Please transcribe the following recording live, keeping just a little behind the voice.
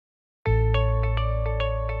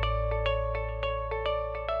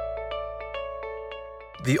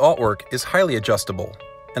The Altwork is highly adjustable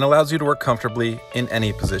and allows you to work comfortably in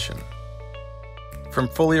any position, from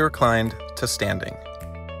fully reclined to standing.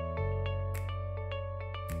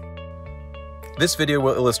 This video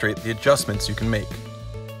will illustrate the adjustments you can make.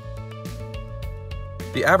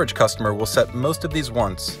 The average customer will set most of these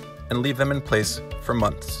once and leave them in place for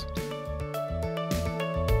months.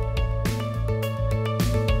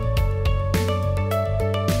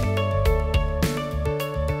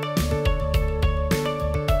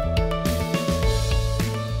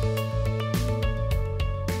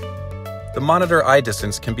 The monitor eye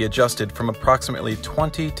distance can be adjusted from approximately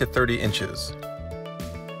 20 to 30 inches,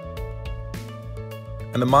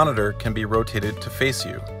 and the monitor can be rotated to face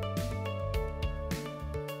you.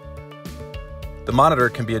 The monitor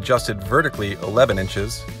can be adjusted vertically 11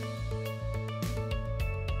 inches,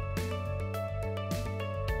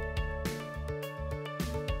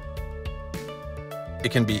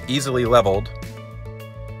 it can be easily leveled,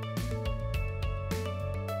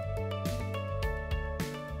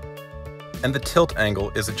 and the tilt angle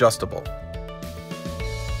is adjustable.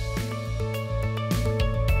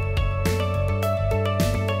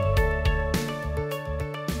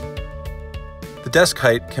 The desk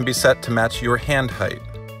height can be set to match your hand height.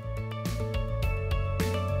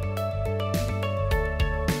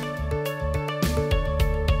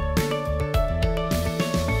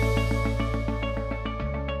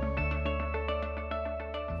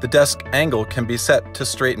 The desk angle can be set to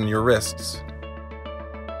straighten your wrists.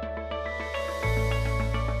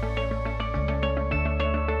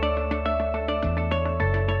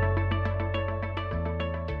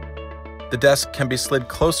 The desk can be slid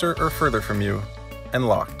closer or further from you and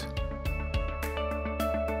locked.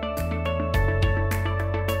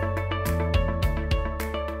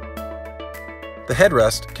 The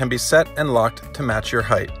headrest can be set and locked to match your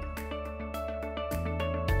height.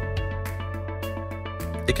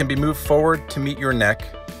 It can be moved forward to meet your neck,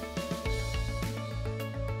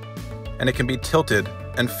 and it can be tilted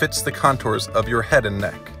and fits the contours of your head and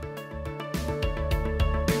neck.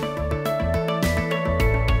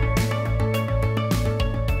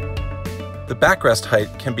 The backrest height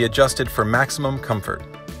can be adjusted for maximum comfort.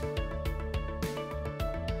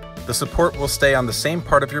 The support will stay on the same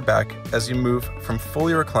part of your back as you move from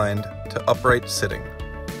fully reclined to upright sitting.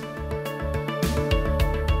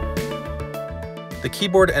 The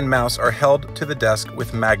keyboard and mouse are held to the desk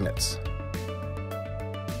with magnets.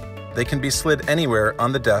 They can be slid anywhere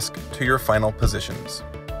on the desk to your final positions.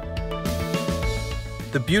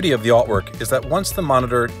 The beauty of the Altwork is that once the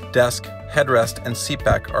monitor, desk, headrest, and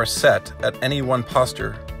seatback are set at any one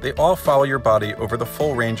posture, they all follow your body over the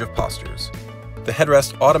full range of postures. The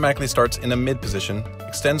headrest automatically starts in a mid position,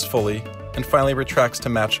 extends fully, and finally retracts to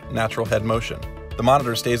match natural head motion. The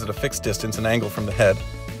monitor stays at a fixed distance and angle from the head.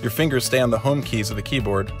 Your fingers stay on the home keys of the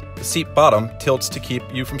keyboard. The seat bottom tilts to keep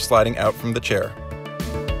you from sliding out from the chair.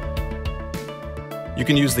 You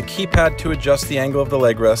can use the keypad to adjust the angle of the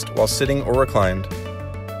leg rest while sitting or reclined.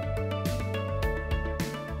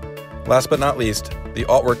 Last but not least, the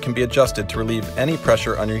Altwork can be adjusted to relieve any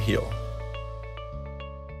pressure on your heel.